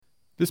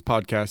This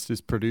podcast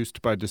is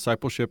produced by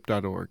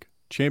discipleship.org,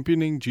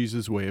 championing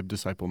Jesus' way of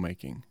disciple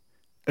making.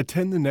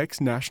 Attend the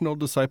next National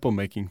Disciple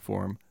Making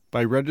Forum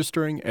by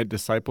registering at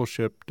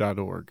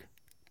discipleship.org.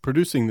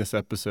 Producing this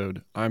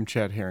episode, I'm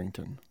Chad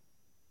Harrington.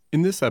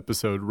 In this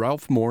episode,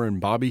 Ralph Moore and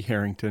Bobby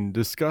Harrington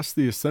discuss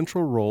the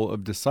essential role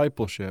of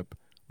discipleship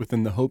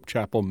within the Hope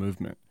Chapel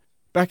movement.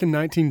 Back in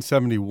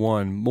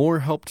 1971, Moore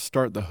helped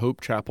start the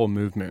Hope Chapel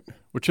movement,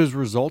 which has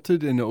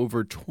resulted in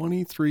over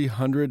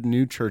 2,300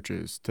 new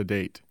churches to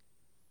date.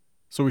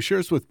 So he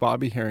shares with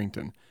Bobby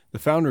Harrington, the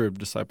founder of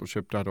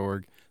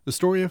discipleship.org, the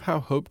story of how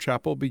Hope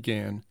Chapel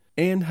began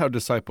and how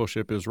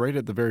discipleship is right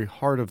at the very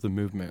heart of the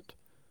movement.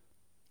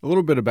 A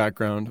little bit of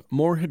background,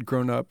 Moore had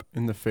grown up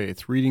in the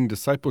faith reading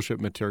discipleship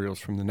materials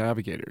from the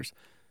Navigators.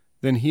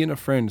 Then he and a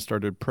friend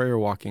started prayer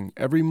walking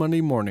every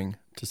Monday morning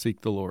to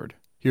seek the Lord.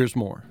 Here's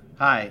Moore.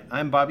 Hi,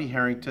 I'm Bobby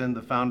Harrington,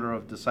 the founder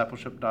of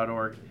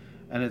discipleship.org,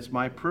 and it's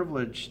my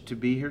privilege to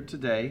be here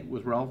today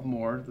with Ralph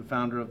Moore, the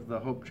founder of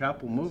the Hope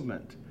Chapel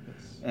movement.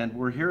 And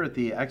we're here at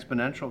the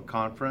Exponential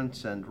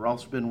Conference, and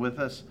Ralph's been with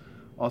us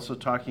also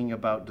talking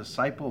about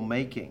disciple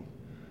making.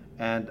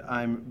 And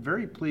I'm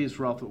very pleased,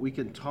 Ralph, that we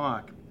can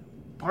talk.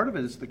 Part of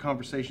it is the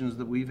conversations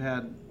that we've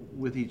had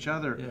with each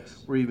other,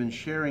 where you've been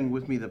sharing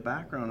with me the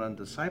background on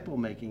disciple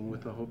making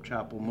with the Hope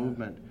Chapel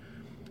movement.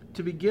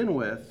 To begin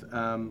with,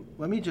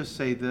 let me just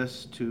say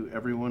this to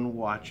everyone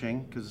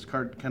watching, because it's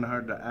kind of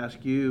hard to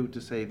ask you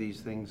to say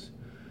these things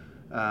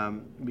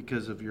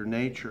because of your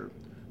nature.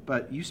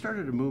 But you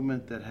started a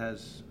movement that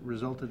has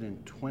resulted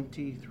in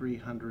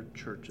 2,300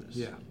 churches.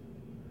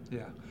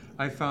 Yeah.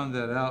 I found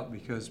that out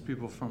because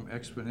people from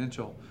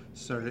Exponential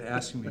started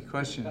asking me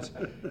questions.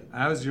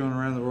 I was going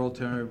around the world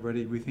telling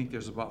everybody we think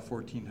there's about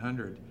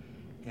 1,400.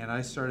 And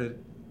I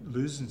started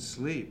losing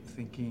sleep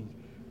thinking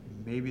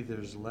maybe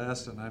there's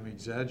less and I'm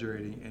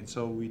exaggerating. And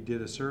so we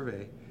did a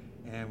survey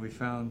and we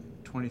found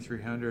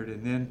 2,300.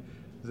 And then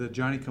the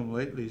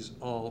Johnny-come-latelys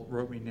all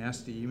wrote me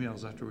nasty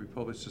emails after we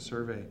published the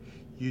survey.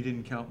 You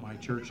didn't count my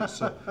churches.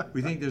 So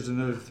we think there's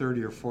another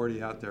 30 or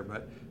 40 out there.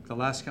 But the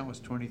last count was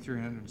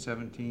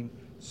 2,317,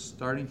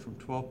 starting from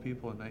 12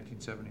 people in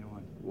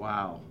 1971.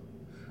 Wow.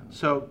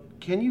 So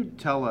can you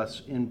tell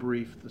us in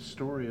brief the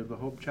story of the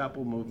Hope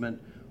Chapel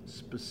movement,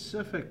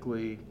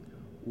 specifically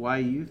why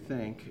you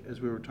think, as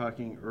we were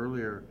talking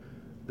earlier,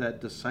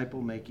 that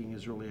disciple making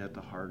is really at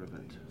the heart of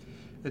it?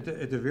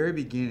 At the very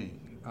beginning,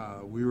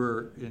 we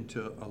were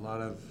into a lot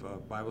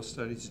of Bible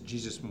studies,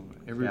 Jesus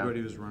movement.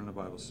 Everybody was running a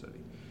Bible study.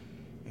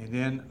 And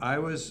then I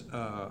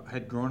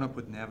had grown up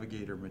with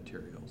Navigator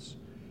materials.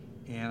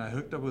 And I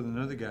hooked up with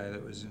another guy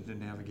that was into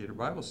Navigator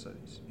Bible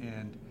studies.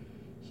 And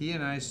he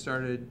and I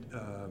started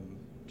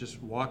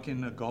just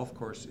walking a golf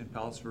course in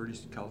Palos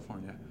Verdes,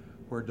 California,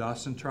 where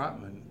Dawson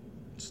Trotman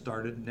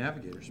started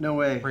Navigators. No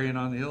way. Praying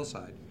on the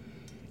hillside.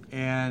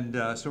 And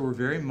so we're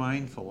very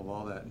mindful of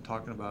all that and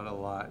talking about it a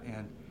lot.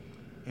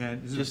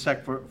 And just a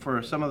sec,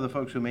 for some of the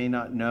folks who may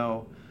not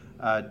know,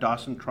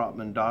 Dawson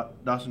Trotman,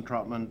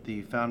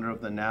 the founder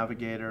of the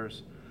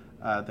Navigators,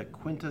 the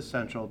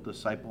quintessential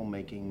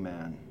disciple-making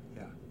man.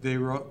 Yeah, they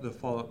wrote the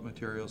follow-up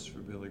materials for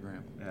Billy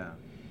Graham. Yeah.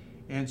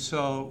 And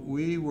so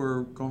we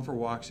were going for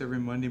walks every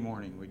Monday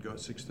morning. We'd go at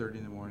 6:30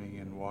 in the morning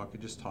and walk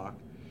and just talk.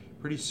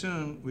 Pretty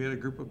soon, we had a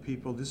group of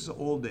people. This is the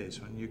old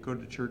days when you go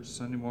to church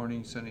Sunday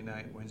morning, Sunday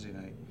night, Wednesday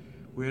night.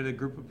 We had a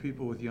group of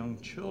people with young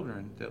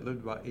children that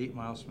lived about 8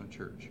 miles from the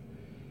church.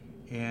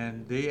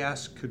 And they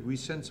asked, could we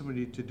send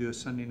somebody to do a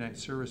Sunday night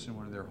service in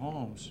one of their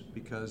homes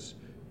because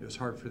it was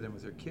hard for them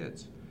with their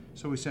kids.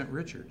 So we sent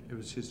Richard. It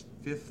was his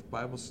 5th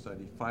Bible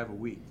study, 5 a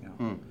week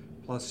now,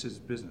 plus his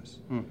business.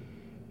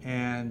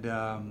 And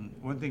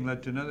one thing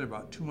led to another.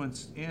 About 2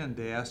 months in,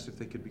 they asked if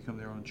they could become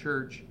their own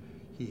church.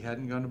 He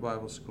hadn't gone to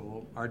Bible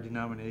school. Our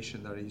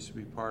denomination that I used to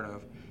be part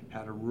of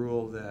had a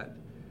rule that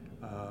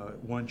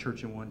one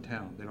church in one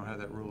town. They don't have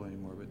that rule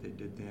anymore, but they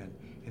did then.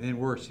 And then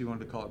worse, he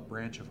wanted to call it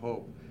Branch of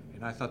Hope.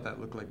 And I thought that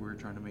looked like we were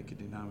trying to make a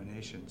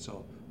denomination.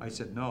 So I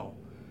said no.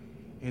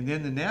 And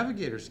then the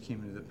Navigators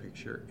came into the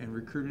picture and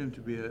recruited him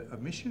to be a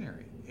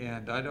missionary.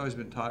 And I'd always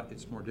been taught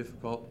it's more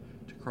difficult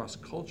to cross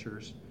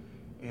cultures.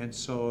 And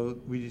so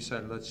we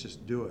decided let's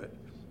just do it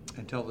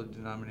and tell the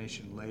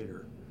denomination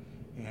later.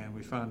 And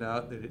we found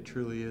out that it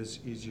truly is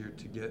easier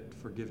to get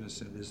forgiveness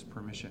than it is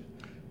permission.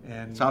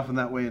 And it's often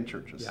that way in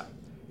churches. Yeah.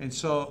 And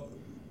so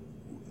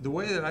the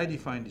way that I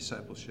define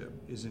discipleship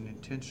is an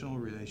intentional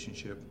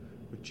relationship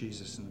with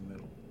Jesus in the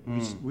middle.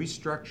 We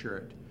structure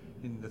it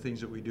in the things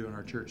that we do in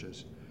our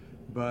churches.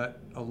 But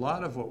a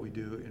lot of what we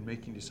do in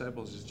making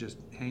disciples is just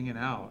hanging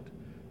out,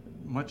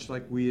 much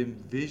like we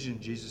envision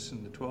Jesus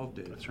and the 12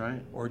 did. That's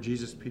right. Or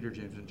Jesus, Peter,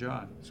 James, and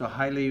John. So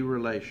highly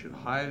relational.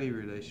 Highly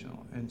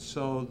relational. And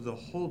so the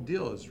whole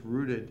deal is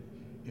rooted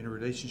in a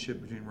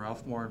relationship between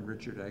Ralph Moore and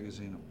Richard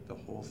Agazzino, the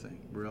whole thing.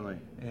 Really?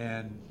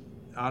 And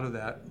out of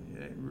that,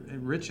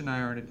 Rich and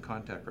I aren't in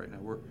contact right now.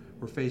 We're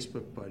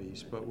Facebook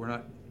buddies, but we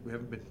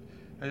haven't been,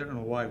 I don't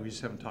know why, we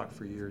just haven't talked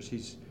for years.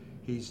 He's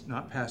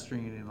not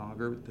pastoring any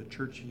longer. The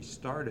church he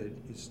started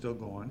is still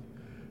going.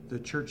 The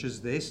churches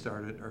they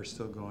started are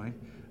still going.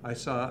 I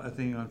saw a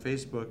thing on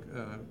Facebook,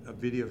 a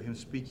video of him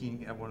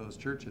speaking at one of those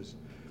churches,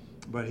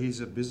 but he's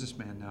a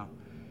businessman now.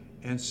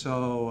 And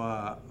so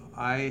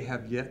I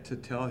have yet to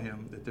tell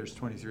him that there's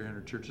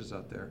 2,300 churches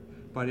out there.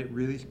 But it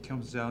really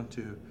comes down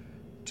to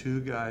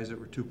two guys that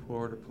were too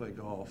poor to play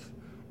golf,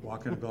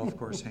 walking a golf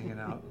course, hanging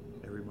out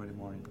every Monday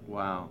morning.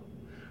 Wow.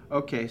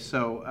 Okay,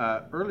 so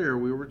earlier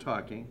we were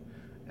talking,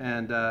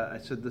 and I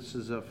said this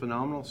is a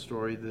phenomenal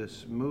story,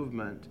 this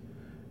movement,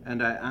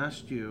 and I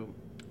asked you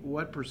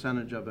what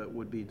percentage of it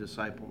would be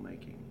disciple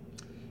making?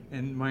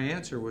 And my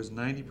answer was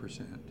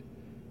 90%.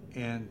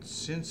 And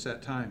since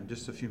that time,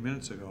 just a few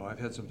minutes ago, I've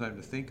had some time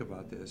to think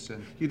about this.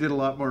 And you did a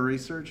lot more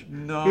research?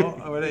 No,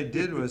 what I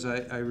did was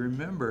I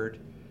remembered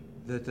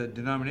that the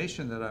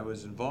denomination that I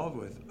was involved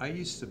with, I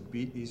used to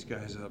beat these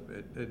guys up.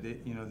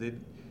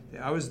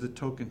 I was the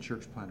token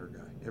church planter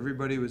guy.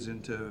 Everybody was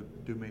into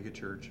do mega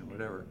church and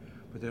whatever,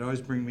 but they'd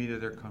always bring me to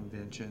their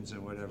conventions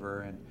and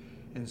whatever.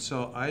 And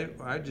so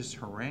I just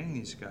harangue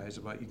these guys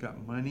about, you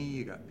got money,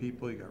 you got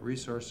people, you got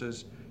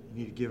resources, you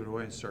need to give it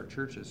away and start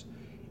churches.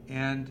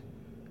 And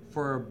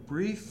for a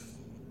brief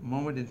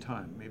moment in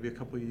time, maybe a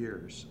couple of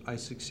years, I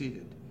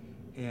succeeded.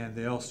 And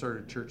they all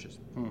started churches.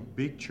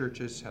 Big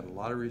churches, had a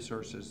lot of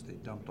resources. They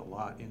dumped a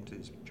lot into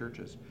these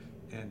churches,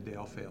 and they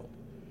all failed.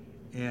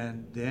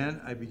 And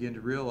then I began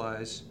to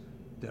realize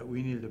that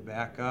we needed to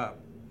back up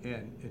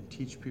and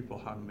teach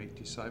people how to make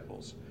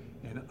disciples.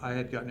 And I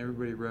had gotten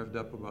everybody revved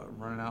up about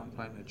running out and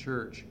planting a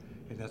church,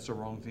 and that's the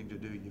wrong thing to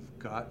do. You've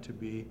got to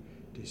be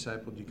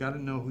discipled. You've got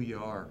to know who you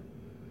are.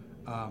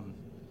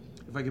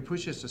 If I could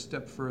push this a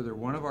step further,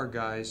 one of our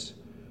guys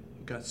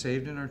got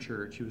saved in our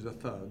church. He was a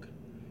thug.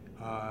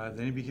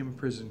 Then he became a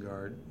prison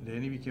guard.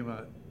 Then he became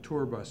a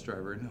tour bus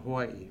driver in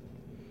Hawaii.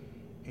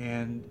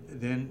 And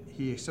then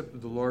he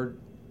accepted the Lord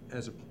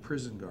as a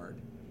prison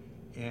guard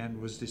and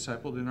was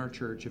discipled in our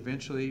church.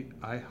 Eventually,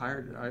 I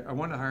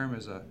wanted to hire him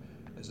as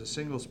a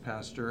singles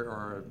pastor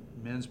or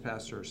a men's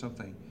pastor or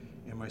something.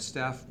 And my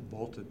staff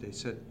bolted. They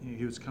said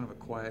he was kind of a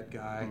quiet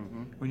guy.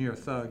 Mm-hmm. When you're a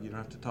thug, you don't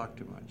have to talk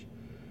too much.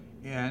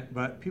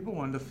 But people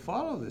wanted to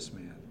follow this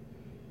man.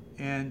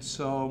 And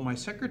so my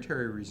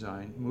secretary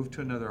resigned, moved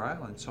to another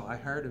island, so I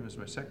hired him as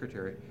my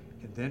secretary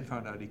and then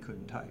found out he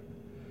couldn't type.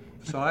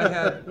 So I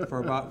had, for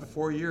about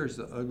 4 years,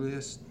 the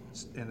ugliest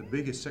and the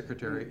biggest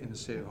secretary in the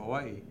state of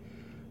Hawaii.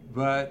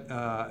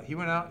 But he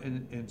went out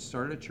and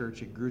started a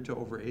church. It grew to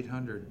over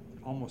 800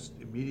 almost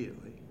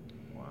immediately.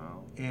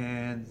 Wow.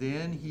 And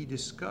then he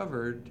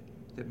discovered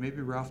that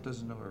maybe Ralph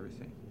doesn't know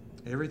everything.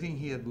 Everything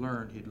he'd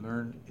learned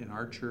in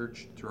our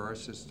church, through our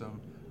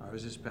system. I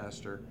was his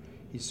pastor.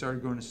 He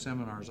started going to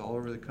seminars all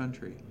over the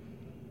country.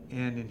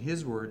 And in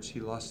his words,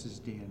 he lost his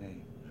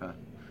DNA. Huh.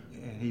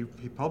 And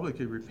he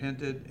publicly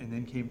repented and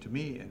then came to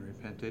me and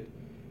repented.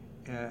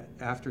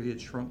 After he had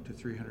shrunk to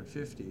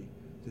 350,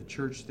 the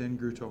church then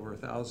grew to over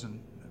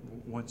 1,000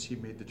 once he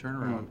made the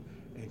turnaround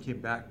and came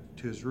back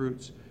to his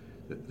roots.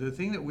 The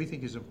thing that we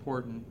think is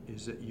important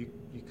is that you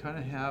kind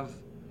of have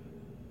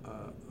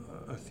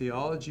a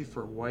theology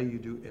for why you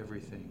do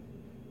everything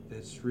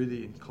that's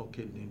really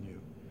inculcated in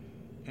you.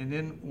 And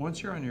then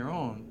once you're on your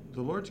own,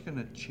 the Lord's going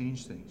to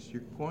change things.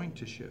 You're going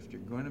to shift.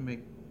 You're going to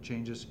make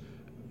changes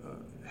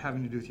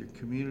having to do with your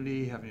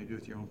community, having to do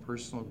with your own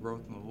personal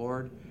growth in the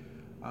Lord.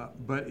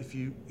 But if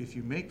you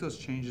make those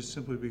changes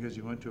simply because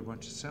you went to a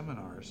bunch of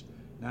seminars,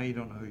 now you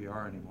don't know who you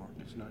are anymore.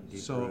 It's not deep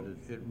so rooted.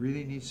 It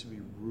really needs to be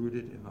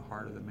rooted in the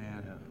heart of the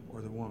man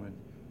or the woman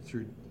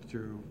through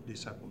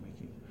disciple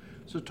making.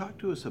 So talk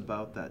to us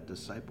about that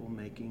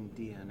disciple-making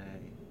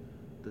DNA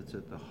that's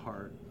at the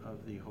heart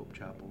of the Hope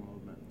Chapel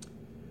movement.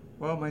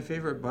 Well, my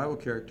favorite Bible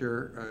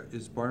character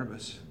is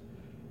Barnabas,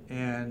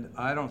 and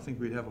I don't think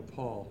we'd have a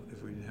Paul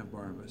if we didn't have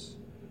Barnabas.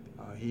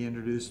 He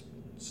introduced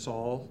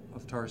Saul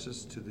of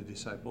Tarsus to the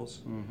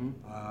disciples.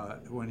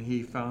 Mm-hmm. When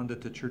he found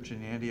that the church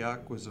in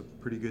Antioch was a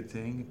pretty good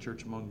thing, a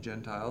church among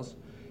Gentiles,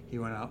 he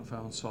went out and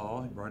found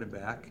Saul, he brought him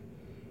back,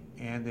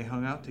 and they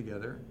hung out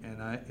together.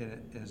 And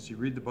as you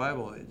read the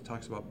Bible, it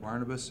talks about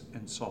Barnabas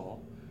and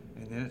Saul,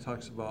 and then it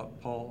talks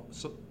about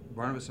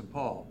Barnabas and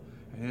Paul,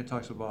 and then it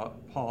talks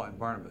about Paul and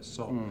Barnabas.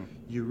 So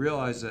you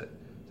realize that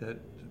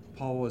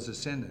Paul was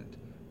ascendant,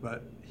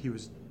 but he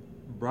was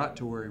brought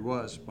to where he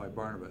was by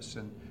Barnabas.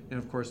 And then,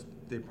 of course,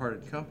 they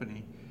parted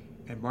company,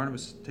 and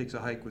Barnabas takes a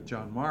hike with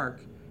John Mark,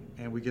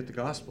 and we get the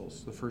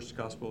Gospels. The first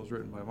Gospel was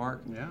written by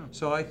Mark. Yeah.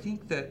 So I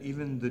think that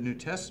even the New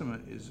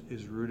Testament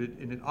is rooted,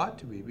 and it ought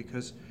to be,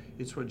 because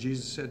it's what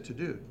Jesus said to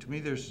do. To me,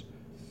 there's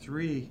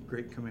 3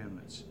 great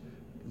commandments.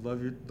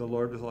 Love the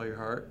Lord with all your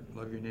heart,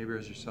 love your neighbor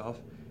as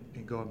yourself,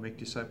 and go and make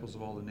disciples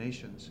of all the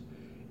nations.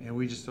 And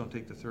we just don't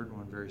take the third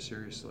one very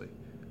seriously.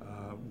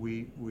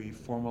 We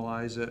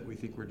formalize it. We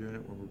think we're doing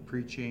it when we're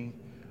preaching.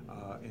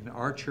 In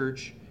our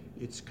church,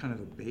 it's kind of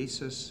a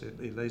basis.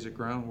 It lays a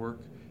groundwork.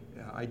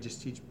 I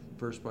just teach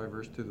verse by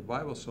verse through the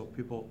Bible, so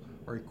people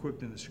are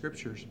equipped in the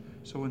scriptures.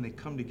 So when they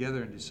come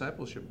together in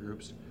discipleship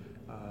groups,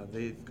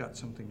 they've got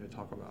something to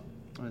talk about.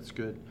 That's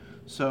good.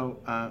 So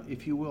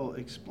if you will,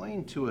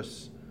 explain to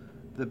us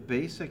the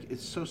basic.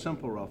 It's so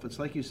simple, Ralph. It's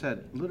like you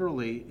said,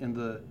 literally in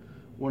the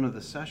one of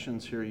the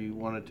sessions here, you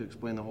wanted to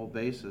explain the whole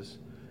basis.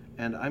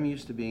 And I'm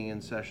used to being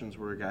in sessions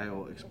where a guy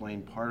will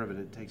explain part of it.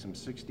 It takes him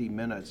 60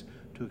 minutes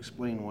to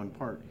explain one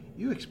part.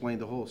 You explained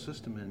the whole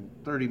system in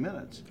 30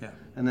 minutes. Yeah.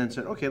 And then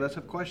said, okay, let's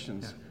have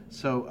questions. Yeah.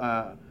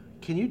 So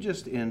can you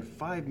just in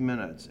 5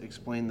 minutes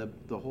explain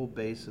the whole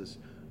basis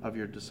of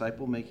your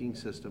disciple-making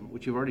system,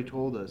 which you've already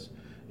told us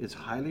is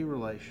highly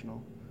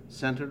relational,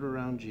 centered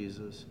around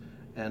Jesus,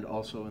 and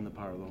also in the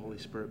power of the Holy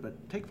Spirit.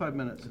 But take 5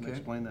 minutes and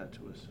explain that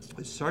to us.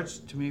 It starts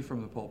to me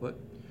from the pulpit.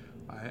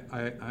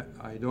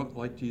 I don't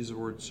like to use the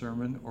word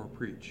sermon or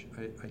preach.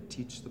 I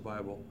teach the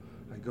Bible.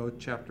 I go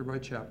chapter by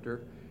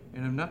chapter,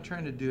 and I'm not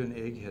trying to do an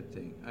egghead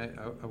thing.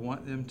 I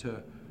want them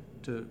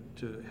to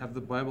have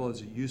the Bible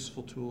as a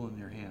useful tool in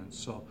their hands.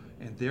 So,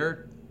 and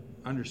their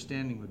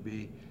understanding would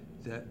be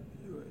that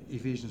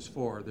Ephesians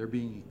 4, they're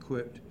being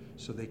equipped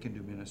so they can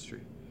do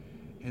ministry.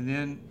 And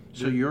then,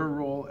 so your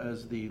role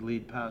as the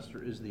lead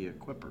pastor is the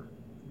equipper.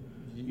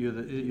 You're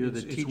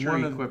the teacher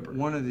equipper.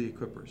 One of the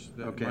equippers.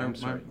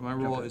 Okay, my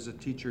role is a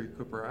teacher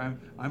equipper.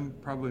 I'm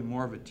probably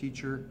more of a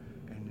teacher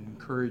and an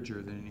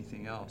encourager than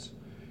anything else.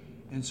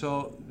 And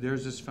so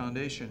there's this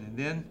foundation, and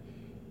then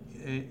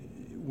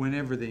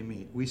whenever they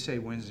meet, we say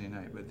Wednesday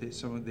night, but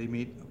they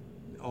meet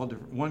all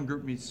different. One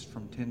group meets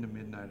from 10 to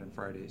midnight on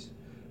Fridays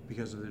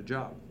because of their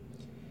job.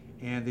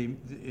 And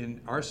in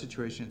our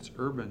situation, it's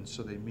urban,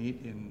 so they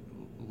meet in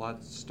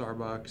lots of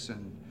Starbucks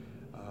and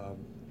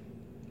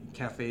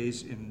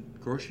cafes in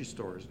grocery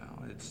stores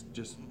now. It's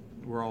just,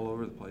 we're all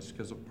over the place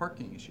because of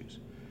parking issues.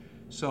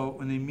 So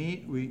when they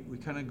meet, we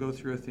kind of go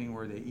through a thing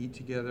where they eat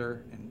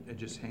together and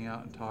just hang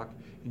out and talk.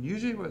 And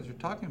usually what they're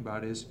talking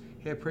about is,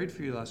 hey, I prayed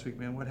for you last week,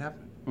 man, what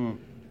happened?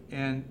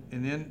 And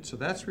then, so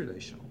that's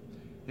relational.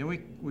 Then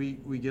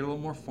we get a little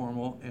more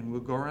formal, and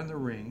we'll go around the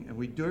ring, and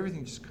we do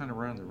everything just kind of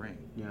around the ring.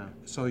 Yeah.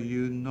 So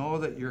you know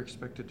that you're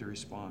expected to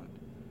respond,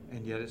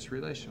 and yet it's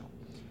relational.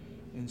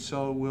 And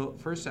so we'll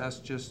first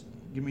ask, just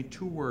give me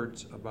 2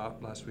 words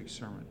about last week's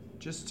sermon,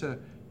 just to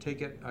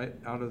take it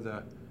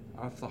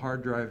off the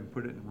hard drive and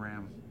put it in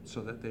RAM,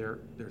 so that they're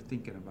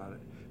thinking about it.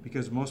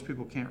 Because most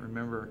people can't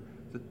remember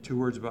the 2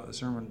 words about the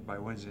sermon by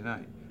Wednesday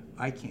night.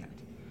 I can't,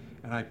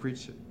 and I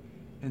preached it.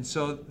 And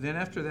so then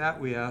after that,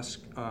 we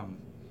ask,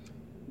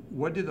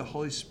 what did the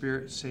Holy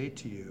Spirit say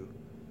to you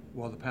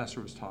while the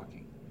pastor was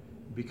talking?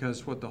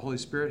 Because what the Holy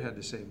Spirit had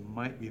to say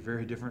might be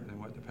very different than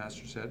what the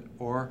pastor said,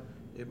 or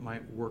it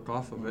might work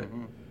off of it.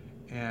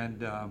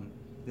 And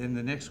then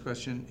the next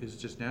question is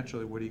just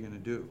naturally, what are you going to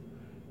do?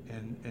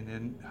 And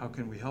then how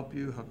can we help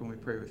you? How can we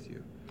pray with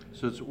you?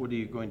 So it's, what are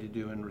you going to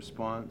do in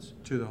response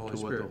to the Holy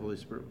Spirit? What the Holy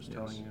Spirit was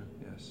telling you?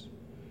 Yes.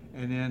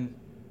 And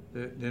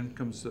then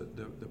comes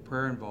the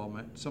prayer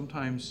involvement.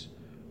 Sometimes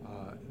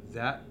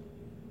that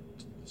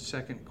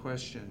second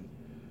question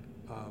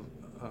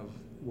of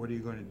what are you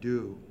going to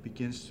do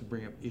begins to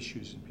bring up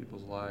issues in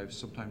people's lives,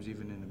 sometimes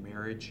even in a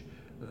marriage.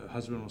 The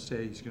husband will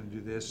say he's going to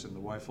do this, and the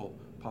wife will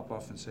pop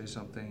off and say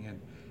something,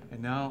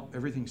 and now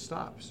everything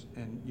stops,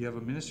 and you have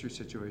a ministry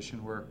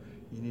situation where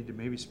you need to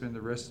maybe spend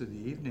the rest of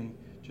the evening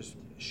just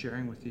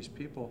sharing with these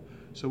people.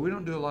 So we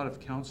don't do a lot of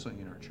counseling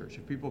in our church.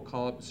 If people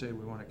call up and say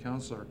we want a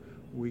counselor,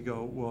 we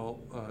go, well,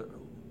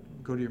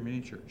 go to your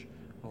mini church.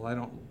 Well, I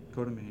don't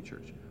go to mini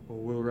church. Well,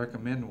 we'll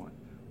recommend one.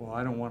 Well,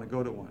 I don't want to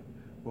go to one.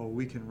 Well,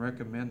 we can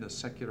recommend a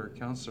secular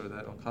counselor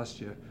that'll cost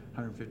you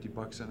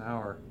 $150 an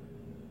hour,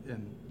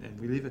 and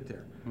we leave it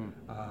there.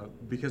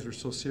 Because we're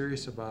so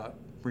serious about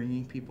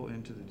bringing people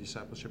into the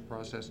discipleship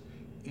process,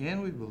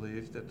 and we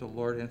believe that the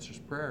Lord answers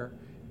prayer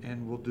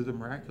and will do the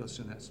miraculous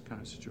in that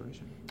kind of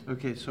situation.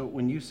 Okay, so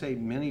when you say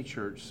mini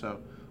church, so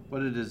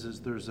what it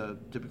is there's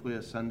typically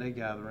a Sunday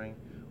gathering,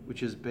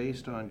 which is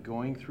based on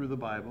going through the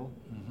Bible,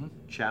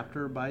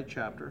 chapter by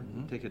chapter.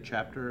 Take a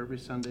chapter every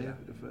Sunday,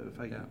 if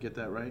I can get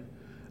that right.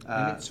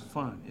 And it's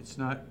fun. It's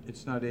not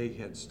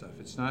egghead stuff.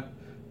 It's not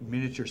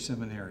miniature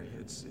seminary.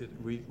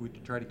 We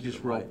try to keep just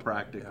it real light.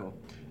 practical.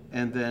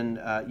 And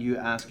then you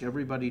ask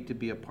everybody to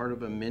be a part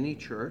of a mini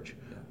church,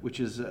 which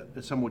is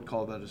some would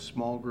call that a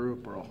small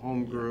group or a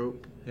home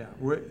group. Yeah,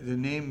 the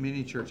name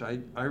mini church,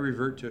 I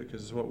revert to it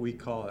because it's what we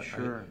call it.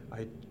 Sure.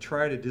 I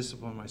try to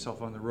discipline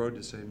myself on the road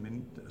to say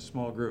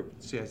small group.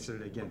 See, I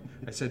said it again.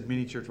 I said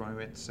mini church when I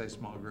meant to say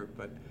small group,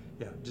 but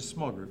yeah, just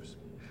small groups.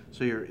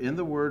 So you're in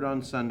the Word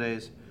on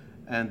Sundays,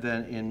 and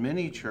then in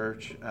mini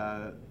church,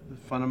 the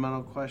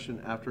fundamental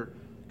question after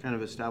kind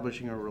of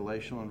establishing a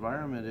relational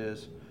environment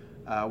is,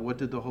 what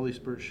did the Holy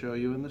Spirit show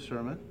you in the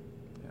sermon?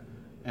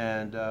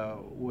 And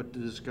what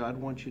does God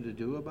want you to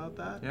do about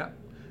that? Yeah.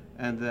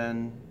 And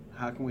then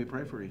how can we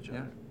pray for each other?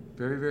 Yeah,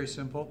 very, very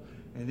simple.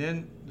 And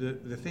then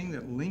the thing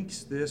that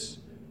links this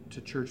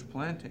to church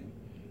planting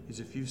is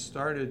if you've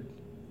started,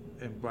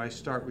 and by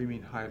start we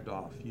mean hived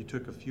off. You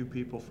took a few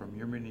people from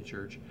your mini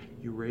church,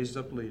 you raised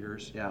up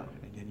leaders,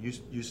 and then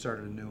you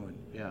started a new one.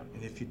 Yeah.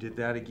 And if you did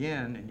that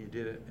again, and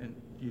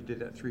you did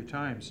that 3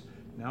 times,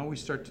 now we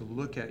start to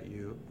look at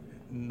you,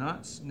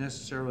 not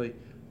necessarily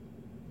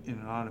in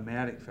an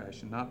automatic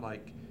fashion, not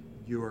like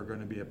you are going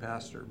to be a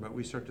pastor, but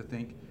we start to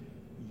think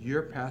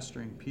you're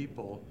pastoring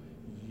people,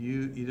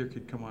 you either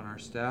could come on our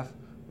staff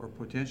or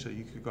potentially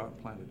you could go out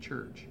and plant a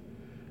church.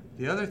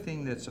 The other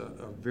thing that's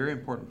a very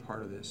important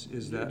part of this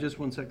is that... Just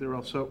one sec there,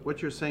 Ralph. So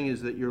what you're saying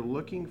is that you're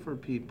looking for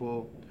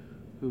people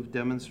who've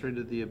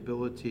demonstrated the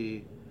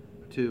ability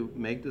to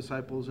make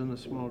disciples in a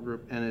small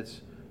group, and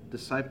it's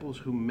disciples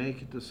who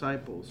make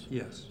disciples.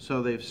 Yes.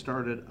 So they've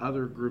started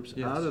other groups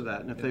out of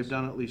that. And if they've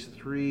done at least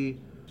 3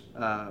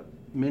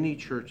 mini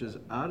churches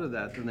out of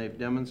that, then they've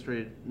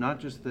demonstrated not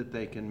just that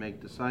they can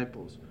make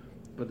disciples,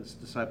 but it's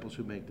disciples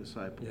who make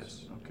disciples.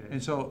 Yes. Okay.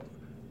 And so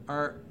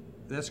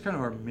that's kind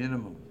of our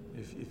minimum.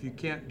 If you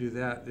can't do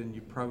that, then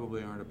you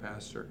probably aren't a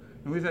pastor.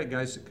 And we've had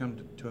guys that come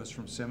to us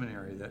from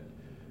seminary that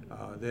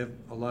they have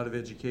a lot of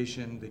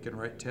education, they can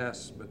write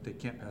tests, but they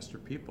can't pastor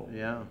people.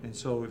 Yeah. And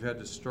so we've had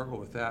to struggle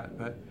with that.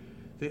 But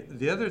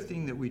the other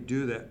thing that we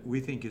do that we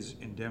think is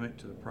endemic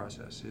to the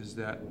process is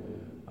that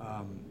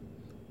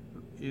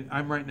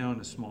I'm right now in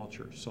a small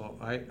church, so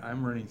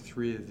I'm running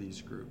 3 of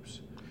these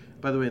groups.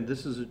 By the way,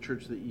 this is a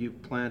church that you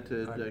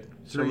planted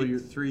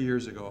 3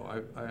 years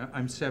ago.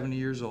 I'm 70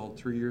 years old.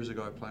 3 years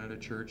ago, I planted a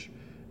church.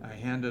 I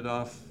handed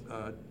off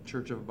a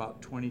church of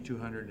about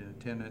 2,200 in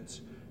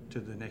attendance to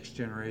the next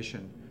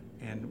generation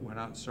and went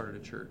out and started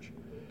a church.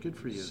 Good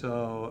for you.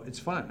 So it's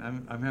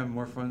fun. I'm having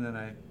more fun than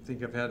I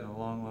think I've had in a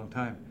long, long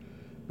time.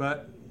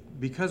 But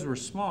because we're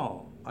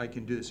small, I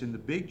can do this. In the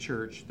big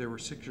church, there were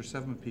 6 or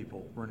 7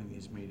 people running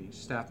these meetings,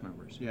 staff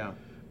members. Yeah.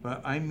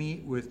 But I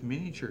meet with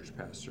many church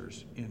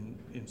pastors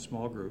in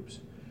small groups,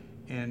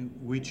 and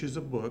we choose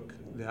a book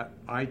that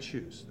I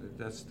choose.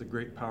 That's the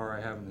great power I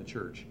have in the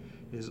church,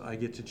 is I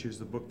get to choose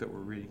the book that we're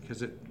reading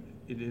because it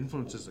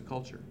influences the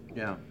culture.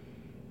 Yeah.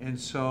 And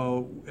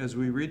so as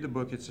we read the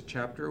book, it's a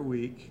chapter a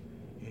week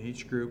in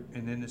each group,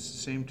 and then it's the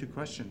same 2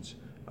 questions.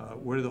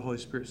 What did the Holy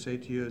Spirit say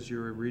to you as you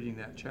were reading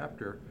that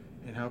chapter,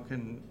 and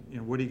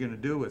what are you going to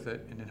do with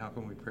it, and then how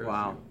can we pray with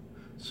you?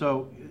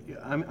 So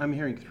I'm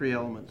hearing 3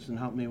 elements, and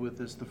help me with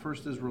this. The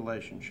first is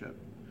relationship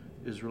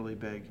is really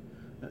big.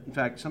 In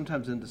fact,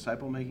 sometimes in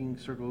disciple-making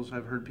circles,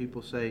 I've heard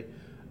people say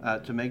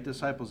to make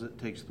disciples, it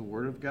takes the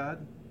Word of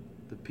God,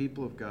 the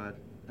people of God,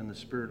 and the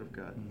Spirit of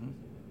God. Mm-hmm.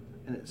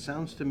 And it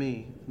sounds to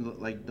me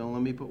like, don't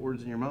let me put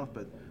words in your mouth,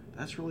 but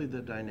that's really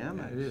the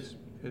dynamic. Yeah,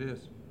 it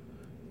is.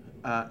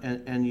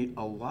 And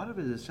a lot of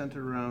it is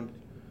centered around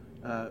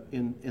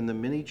in the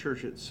mini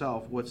church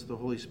itself. What's the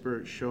Holy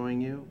Spirit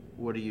showing you?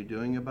 What are you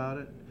doing about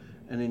it?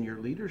 And in your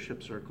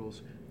leadership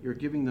circles, you're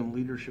giving them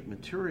leadership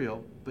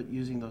material, but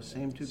using those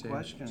same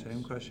questions.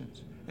 Same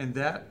questions. And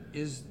that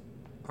is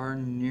our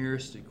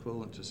nearest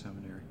equivalent to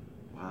seminary.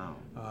 Wow.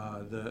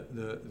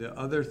 The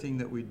other thing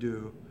that we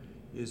do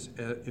is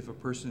if a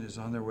person is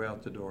on their way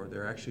out the door,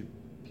 they're actually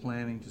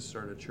planning to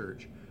start a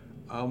church,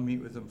 I'll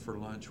meet with them for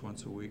lunch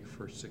once a week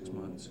for 6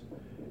 months.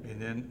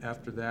 And then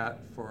after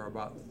that, for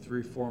about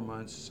 3-4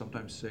 months,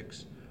 sometimes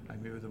 6, I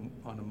meet with them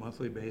on a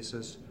monthly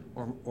basis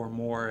or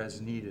more as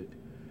needed.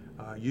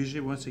 Usually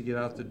once they get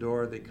out the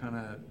door,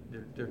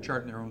 they're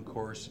charting their own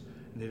course,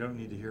 and they don't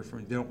need to hear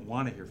from you. They don't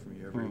want to hear from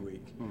you every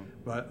week.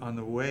 But on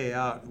the way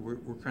out,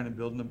 we're kind of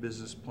building a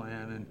business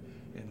plan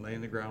and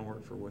laying the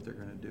groundwork for what they're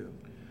going to do.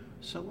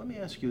 So let me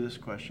ask you this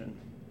question.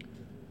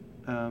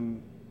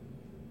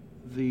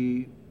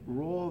 The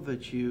role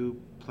that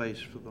you place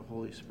for the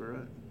Holy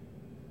Spirit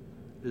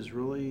is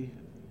really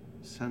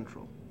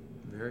central.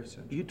 Very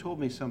central. You told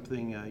me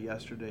something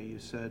yesterday. You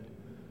said,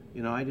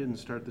 I didn't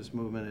start this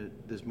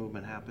movement. This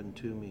movement happened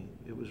to me.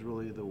 It was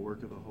really the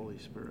work of the Holy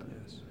Spirit.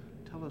 Yes.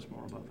 Tell us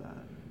more about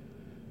that.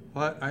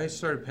 Well, I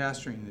started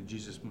pastoring the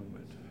Jesus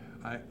movement.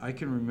 I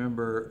can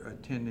remember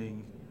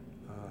attending,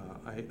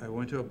 I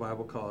went to a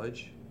Bible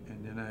college,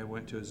 and then I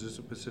went to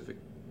Azusa Pacific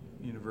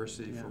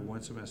University for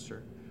 1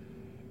 semester.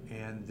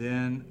 And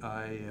then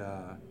I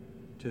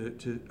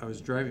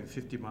was driving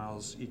 50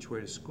 miles each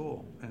way to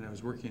school, and I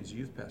was working as a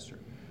youth pastor.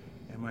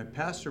 And my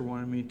pastor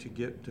wanted me to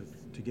get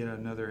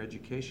another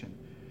education.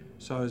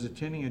 So I was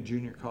attending a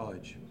junior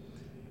college.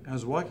 And I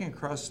was walking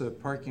across the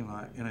parking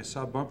lot, and I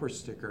saw a bumper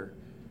sticker.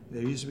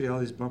 There used to be all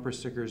these bumper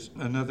stickers,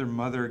 another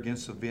mother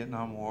against the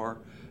Vietnam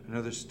War,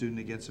 another student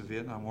against the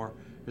Vietnam War.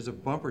 There's a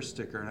bumper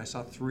sticker, and I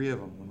saw 3 of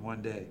them in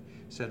one day.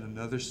 It said,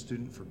 "Another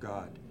student for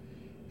God."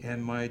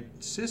 And my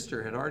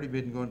sister had already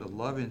been going to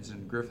Lovin's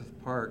in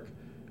Griffith Park,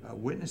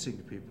 witnessing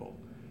to people.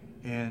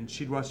 And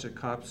she'd watched a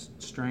cop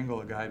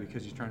strangle a guy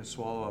because he's trying to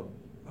swallow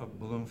a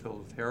balloon filled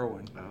with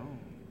heroin. Oh.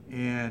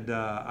 And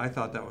I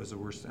thought that was the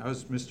worst thing. I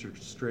was Mr.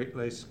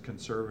 Straight-laced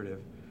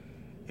conservative.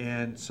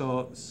 And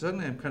so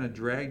suddenly I'm kind of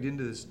dragged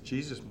into this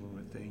Jesus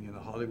movement thing and the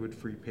Hollywood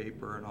Free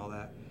Paper and all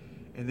that.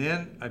 And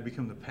then I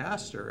become the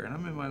pastor, and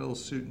I'm in my little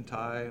suit and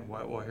tie and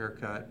white wall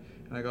haircut,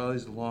 and I got all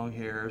these long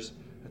hairs.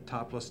 A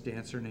topless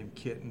dancer named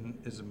Kitten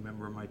is a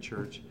member of my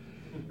church.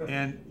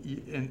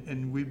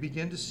 And we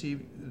begin to see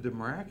the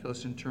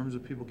miraculous in terms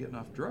of people getting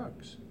off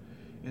drugs.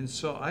 And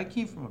so I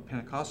came from a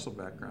Pentecostal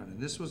background, and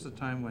this was the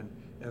time when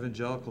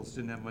evangelicals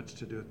didn't have much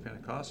to do with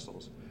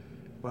Pentecostals.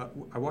 But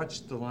I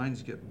watched the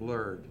lines get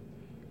blurred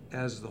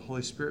as the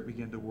Holy Spirit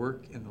began to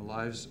work in the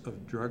lives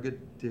of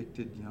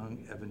drug-addicted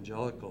young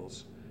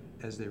evangelicals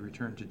as they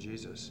returned to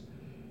Jesus.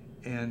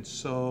 And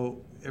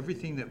so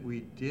everything that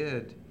we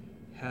did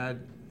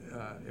had,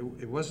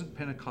 it wasn't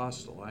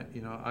Pentecostal.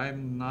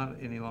 I'm not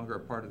any longer a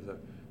part of the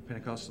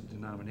Pentecostal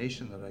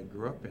denomination that I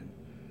grew up in,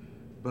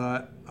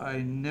 but I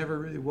never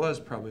really was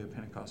probably a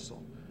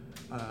Pentecostal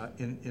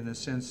in the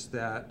sense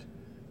that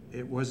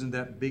it wasn't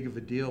that big of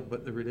a deal,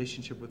 but the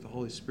relationship with the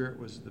Holy Spirit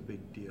was the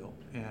big deal.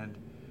 And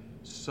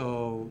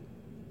so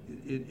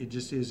it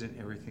just is in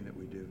everything that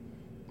we do.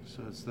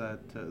 So it's that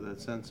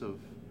sense of,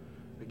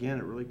 again,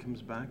 it really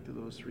comes back to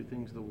those three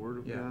things: the Word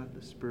of God,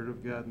 the Spirit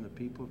of God, and the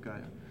people of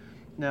God.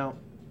 Now,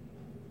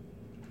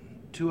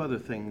 two other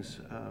things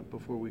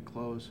before we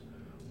close.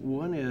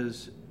 One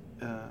is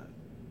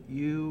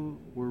you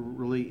were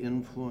really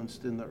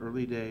influenced in the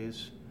early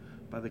days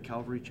by the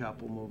Calvary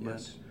Chapel movement.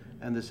 Yes.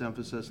 And this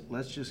emphasis,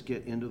 let's just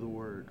get into the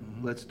Word.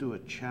 Mm-hmm. Let's do a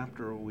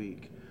chapter a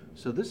week.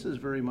 So this is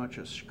very much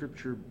a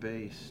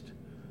Scripture-based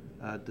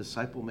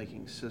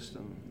disciple-making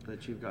system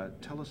that you've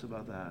got. Tell us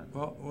about that.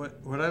 Well,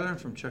 what I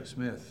learned from Chuck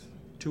Smith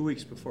 2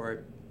 weeks before I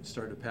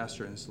started to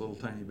pastor in this little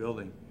tiny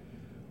building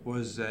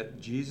was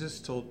that Jesus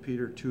told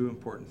Peter two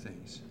important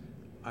things.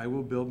 I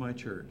will build my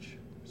church,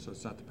 so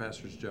it's not the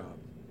pastor's job.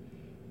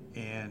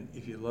 And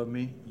if you love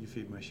me, you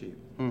feed my sheep.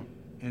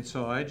 And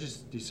so I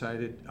just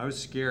decided, I was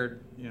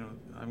scared,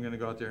 I'm going to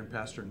go out there and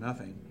pastor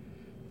nothing.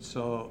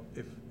 So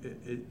if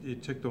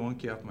it took the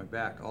monkey off my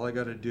back. All I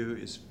got to do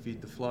is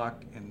feed the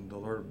flock, and the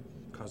Lord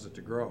cause it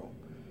to grow.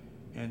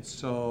 And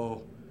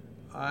so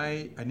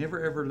I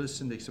never ever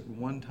listened except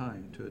one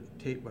time to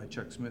a tape by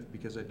Chuck Smith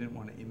because I didn't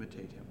want to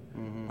imitate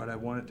him, but I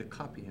wanted to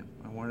copy him.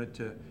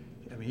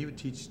 He would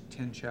teach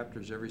 10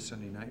 chapters every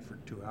Sunday night for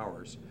 2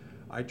 hours.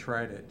 I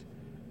tried it.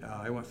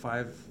 I went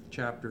 5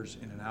 chapters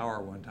in an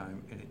hour one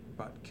time, and it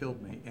about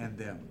killed me and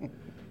them.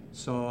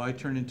 So I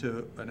turned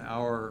into an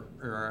hour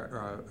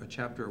or a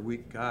chapter a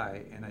week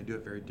guy, and I do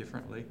it very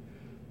differently.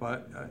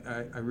 But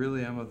I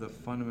really am of the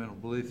fundamental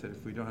belief that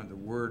if we don't have the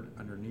Word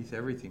underneath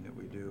everything that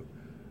we do,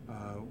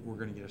 we're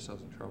going to get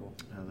ourselves in trouble.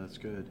 Oh, that's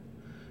good.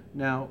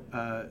 Now,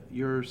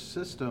 your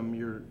system,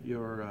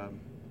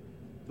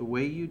 the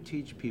way you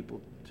teach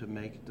people to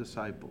make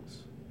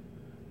disciples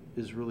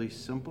is really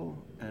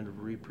simple and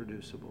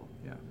reproducible.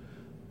 Yeah.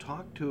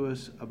 Talk to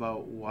us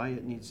about why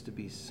it needs to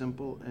be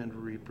simple and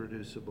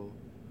reproducible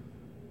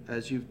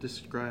as you've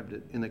described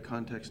it in the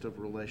context of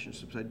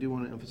relationships. I do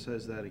want to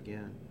emphasize that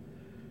again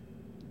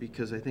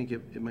because I think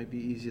it might be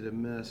easy to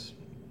miss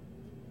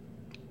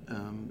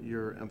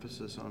your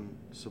emphasis on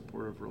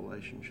supportive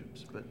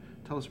relationships. But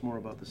tell us more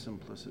about the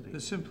simplicity.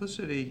 The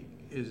simplicity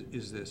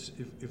is this.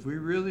 If we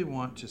really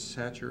want to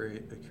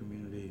saturate a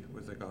community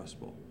with the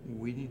gospel,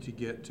 we need to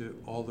get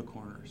to all the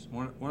corners.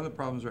 One of the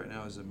problems right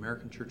now is the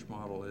American church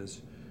model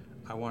is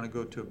I want to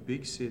go to a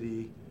big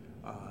city,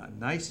 a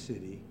nice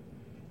city,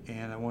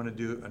 and I want to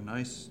do a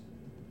nice,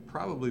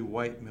 probably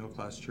white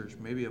middle-class church,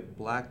 maybe a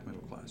black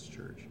middle-class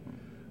church.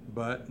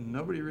 But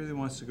nobody really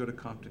wants to go to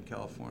Compton,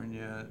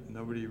 California.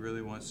 Nobody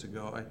really wants to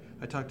go.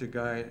 I talked to a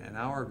guy an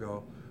hour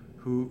ago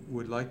who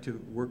would like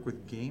to work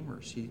with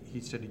gamers.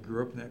 He said he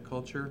grew up in that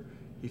culture.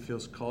 He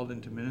feels called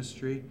into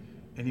ministry,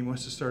 and he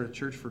wants to start a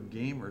church for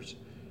gamers.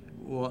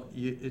 Well,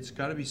 it's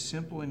got to be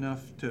simple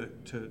enough to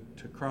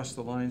cross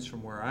the lines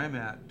from where I'm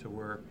at to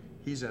where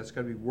he's at. It's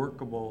got to be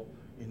workable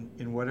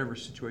in whatever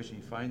situation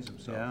he finds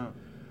himself. Yeah.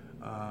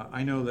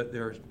 I know that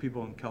there are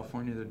people in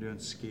California that are doing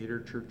skater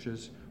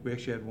churches. We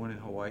actually had one in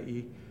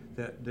Hawaii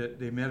that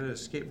they met at a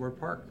skateboard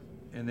park,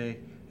 and they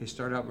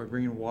started out by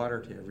bringing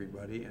water to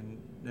everybody,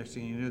 and next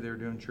thing you knew, they were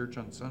doing church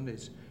on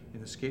Sundays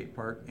in the skate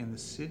park, and the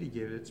city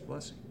gave it its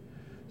blessing.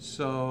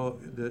 So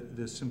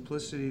the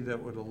simplicity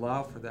that would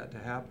allow for that to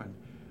happen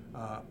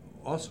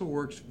also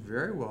works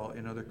very well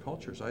in other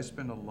cultures. I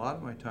spend a lot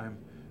of my time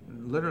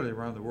literally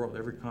around the world,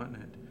 every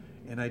continent,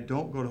 and I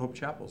don't go to Hope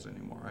Chapels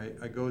anymore.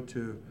 I go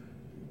to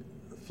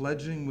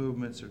fledgling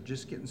movements are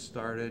just getting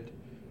started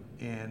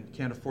and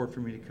can't afford for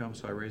me to come,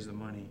 so I raise the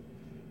money.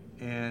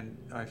 And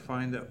I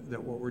find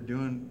that what we're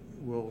doing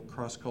will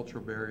cross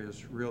cultural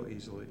barriers real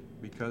easily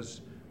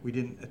because we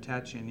didn't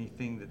attach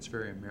anything that's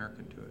very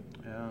American to it.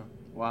 Yeah,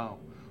 wow.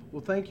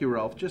 Well, thank you,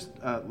 Ralph. Just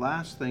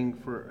last thing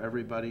for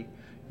everybody.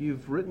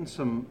 You've written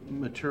some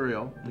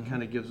material that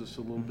kind of gives us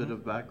a little bit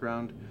of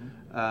background,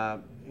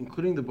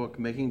 including the book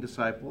Making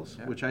Disciples,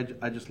 which I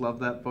just love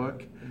that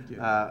book. Thank you.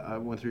 I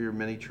went through your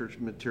mini church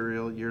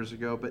material years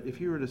ago, but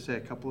if you were to say a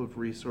couple of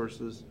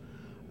resources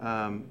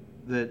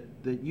that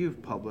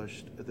you've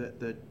published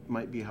that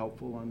might be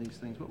helpful on these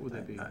things, what would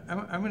they be?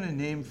 I'm going to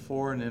name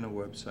 4 and then a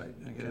website.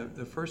 Okay.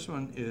 The first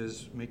one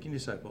is Making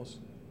Disciples.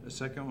 The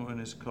second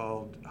one is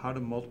called How to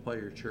Multiply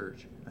Your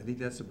Church. I think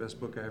that's the best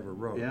book I ever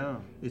wrote. Yeah.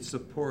 It's the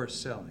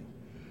poorest selling.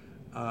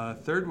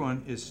 Third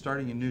one is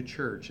Starting a New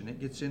Church, and it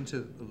gets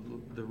into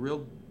the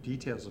real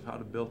details of how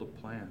to build a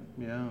plan.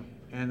 Yeah.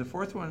 And the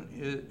fourth one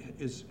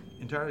is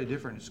entirely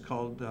different. It's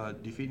called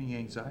Defeating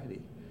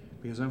Anxiety,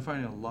 because I'm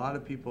finding a lot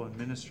of people in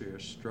ministry are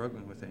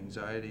struggling with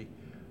anxiety.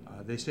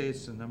 They say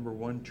it's the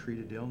 #1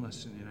 treated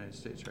illness in the United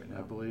States right now.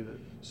 I believe it.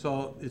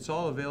 So it's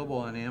all available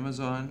on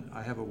Amazon.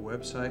 I have a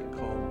website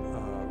called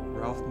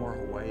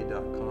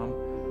ralphmorehawaii.com.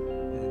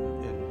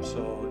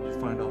 So you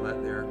find all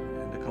that there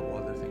and a couple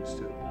other things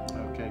too.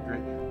 Okay,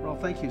 great. Well,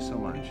 thank you so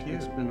much. Thank you.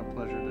 It's been a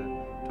pleasure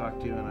to talk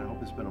to you, and I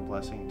hope it's been a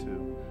blessing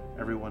to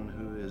everyone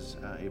who is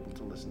able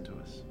to listen to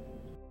us.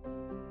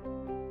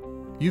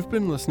 You've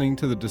been listening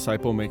to the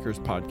Disciple Makers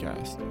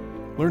podcast.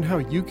 Learn how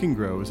you can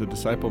grow as a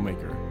disciple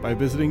maker by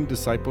visiting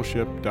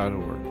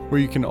discipleship.org, where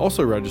you can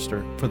also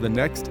register for the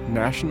next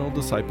National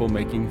Disciple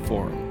Making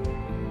Forum.